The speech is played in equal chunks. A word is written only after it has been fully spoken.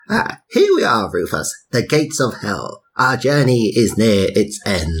Here we are, Rufus, the gates of hell. Our journey is near its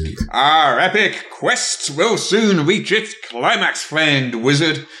end. Our epic quest will soon reach its climax, friend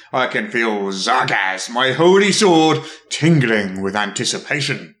wizard. I can feel Zargaz, my holy sword, tingling with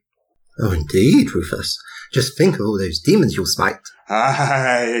anticipation. Oh, indeed, Rufus. Just think of all those demons you'll smite.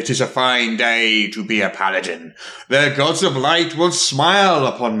 Aye, it is a fine day to be a paladin. The gods of light will smile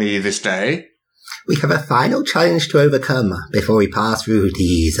upon me this day. We have a final challenge to overcome before we pass through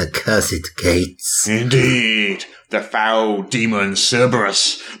these accursed gates. Indeed, the foul demon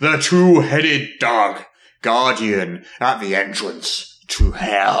Cerberus, the two-headed dog, guardian at the entrance to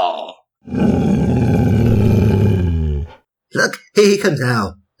hell. Look, here he comes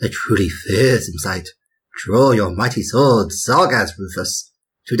now, a truly fearsome sight. Draw your mighty sword, Zargaz, Rufus.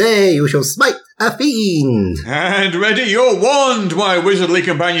 Today you shall smite a fiend. And ready your wand, my wizardly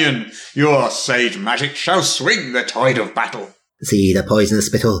companion. Your sage magic shall swing the tide of battle. See the poisonous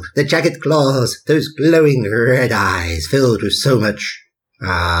spittle, the jagged claws, those glowing red eyes filled with so much...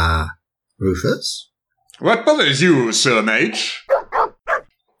 Rufus? What bothers you, Sir Mage?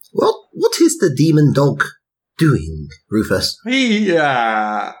 What is the demon dog doing, Rufus? He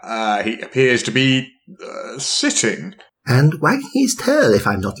appears to be, sitting. And wagging his tail, if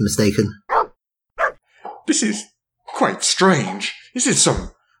I'm not mistaken. This is quite strange. Is it some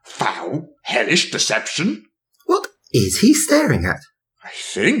foul, hellish deception? What is he staring at? I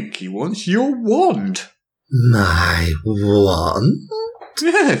think he wants your wand. My wand?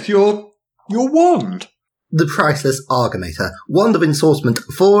 Yes, your wand. The priceless Argomator, wand of ensorcement,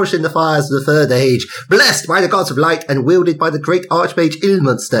 forged in the fires of the Third Age, blessed by the gods of light and wielded by the great Archmage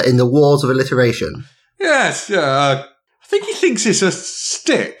Ilmunster in the Wars of Alliteration. Yes, I think he thinks it's a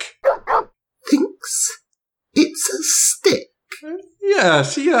stick. Thinks it's a stick?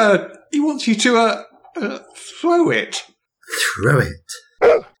 Yes, he wants you to, throw it. Throw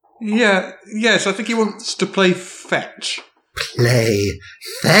it? Yes, I think he wants to play fetch. Play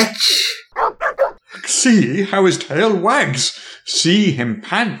fetch? See how his tail wags. See him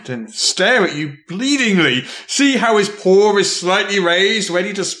pant and stare at you bleedingly. See how his paw is slightly raised,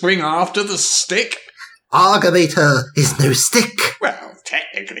 ready to spring after the stick. Argomator is no stick. Well,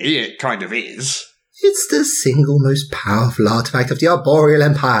 technically, it kind of is. It's the single most powerful artifact of the Arboreal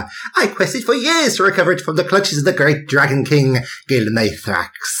Empire. I quested for years to recover it from the clutches of the great Dragon King, Gilmathrax.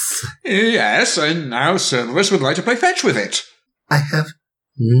 Yes, and now Cerberus would like to play fetch with it. I have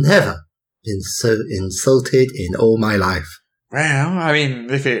never been so insulted in all my life. Well, I mean,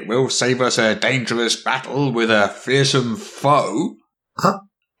 if it will save us a dangerous battle with a fearsome foe...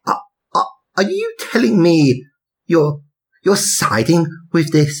 Are you telling me you're siding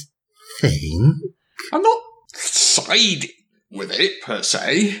with this thing? I'm not siding with it, per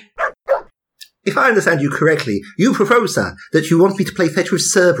se. If I understand you correctly, you propose, sir, that you want me to play fetch with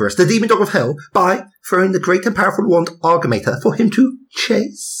Cerberus, the demon dog of hell, by throwing the great and powerful wand Argomator for him to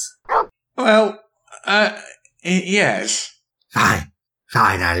chase? Well, yes. Fine,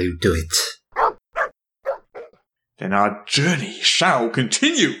 I'll do it. Then our journey shall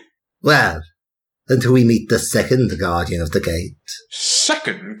continue. Well, until we meet the second guardian of the gate.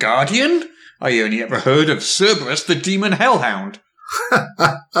 Second guardian? I only ever heard of Cerberus the demon hellhound.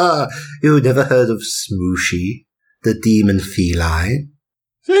 You never heard of Smooshy, the demon feline?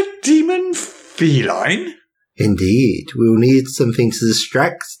 The demon feline? Indeed, we'll need something to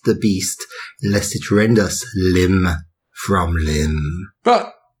distract the beast, lest it rend us limb from limb.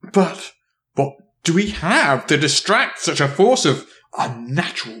 But, what do we have to distract such a force of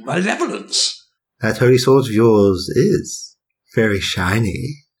unnatural malevolence? That holy sword of yours is very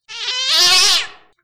shiny.